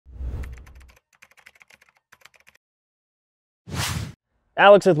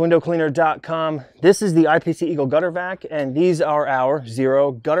Alex with windowcleaner.com. This is the IPC Eagle gutter vac, and these are our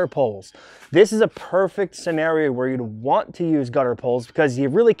XERO gutter poles. This is a perfect scenario where you'd want to use gutter poles because you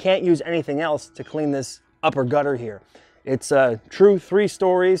really can't use anything else to clean this upper gutter here. It's a true 3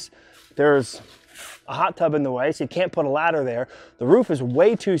 stories. There's a hot tub in the way, so you can't put a ladder there. The roof is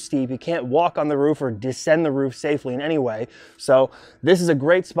way too steep. You can't walk on the roof or descend the roof safely in any way. So this is a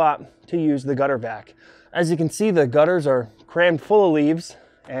great spot to use the gutter vac. As you can see, the gutters are crammed full of leaves,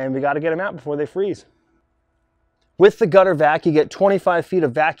 and we got to get them out before they freeze. With the gutter vac, you get 25 feet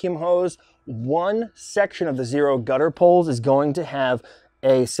of vacuum hose. One section of the XERO gutter poles is going to have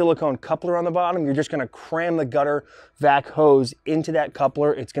a silicone coupler on the bottom. You're just going to cram the gutter vac hose into that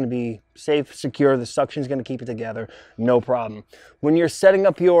coupler. It's going to be safe, secure. The suction is going to keep it together, no problem. When you're setting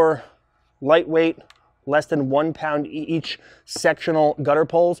up your lightweight, less than 1 pound each sectional gutter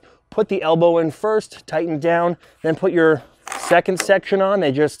poles, put the elbow in first, tighten down, then put your second section on.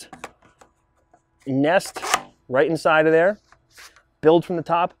 They just nest right inside of there. Build from the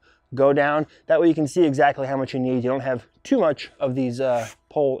top, go down. That way you can see exactly how much you need. You don't have too much of these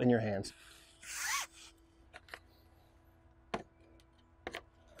pole in your hands.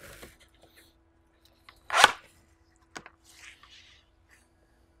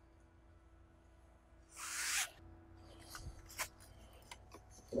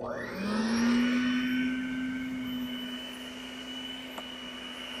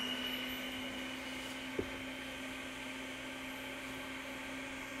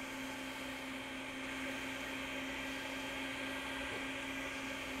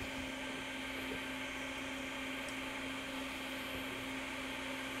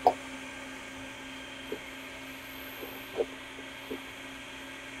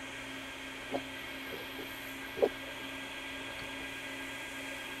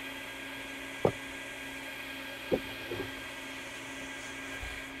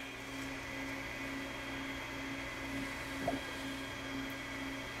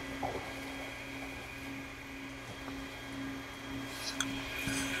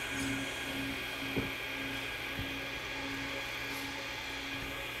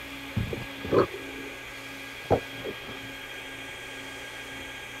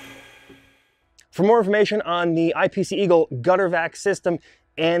 For more information on the IPC Eagle gutter vac system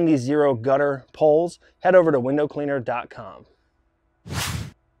and the XERO gutter poles, head over to windowcleaner.com.